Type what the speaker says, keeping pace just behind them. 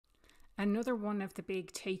Another one of the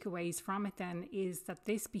big takeaways from it then is that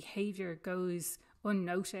this behaviour goes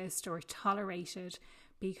unnoticed or tolerated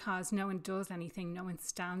because no one does anything, no one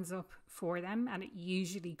stands up for them, and it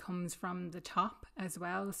usually comes from the top as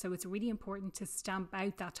well. So it's really important to stamp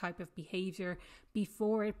out that type of behaviour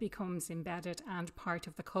before it becomes embedded and part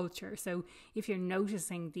of the culture. So if you're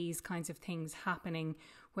noticing these kinds of things happening,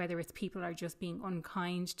 whether it's people are just being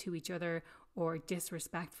unkind to each other or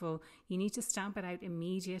disrespectful, you need to stamp it out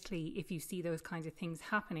immediately if you see those kinds of things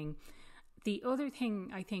happening. The other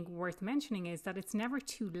thing I think worth mentioning is that it's never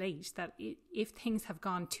too late, that if things have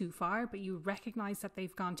gone too far, but you recognise that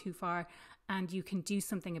they've gone too far and you can do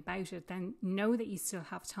something about it, then know that you still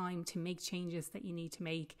have time to make changes that you need to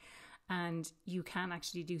make, and you can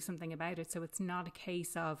actually do something about it. So it's not a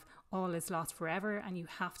case of all is lost forever and you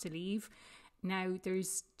have to leave. Now,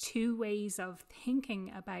 there's two ways of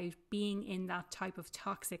thinking about being in that type of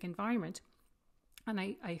toxic environment. And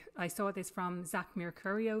I saw this from Zach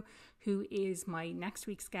Mercurio, who is my next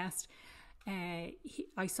week's guest.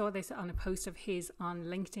 I saw this on a post of his on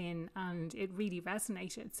LinkedIn and it really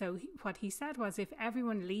resonated. So what he said was, if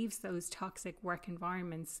everyone leaves those toxic work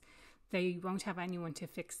environments, they won't have anyone to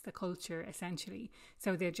fix the culture, essentially.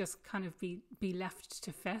 So they'll just kind of be left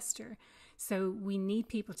to fester. So we need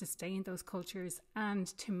people to stay in those cultures and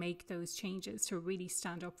to make those changes, to really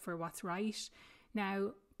stand up for what's right.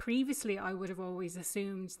 Now, previously, I would have always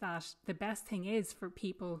assumed that the best thing is for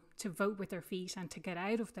people to vote with their feet and to get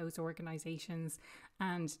out of those organisations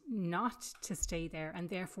and not to stay there. And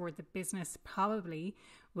therefore, the business probably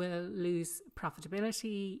will lose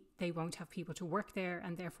profitability. They won't have people to work there,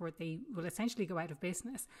 and therefore they will essentially go out of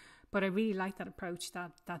business. But I really like that approach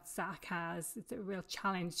that Zach has. It's a real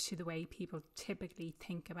challenge to the way people typically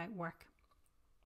think about work.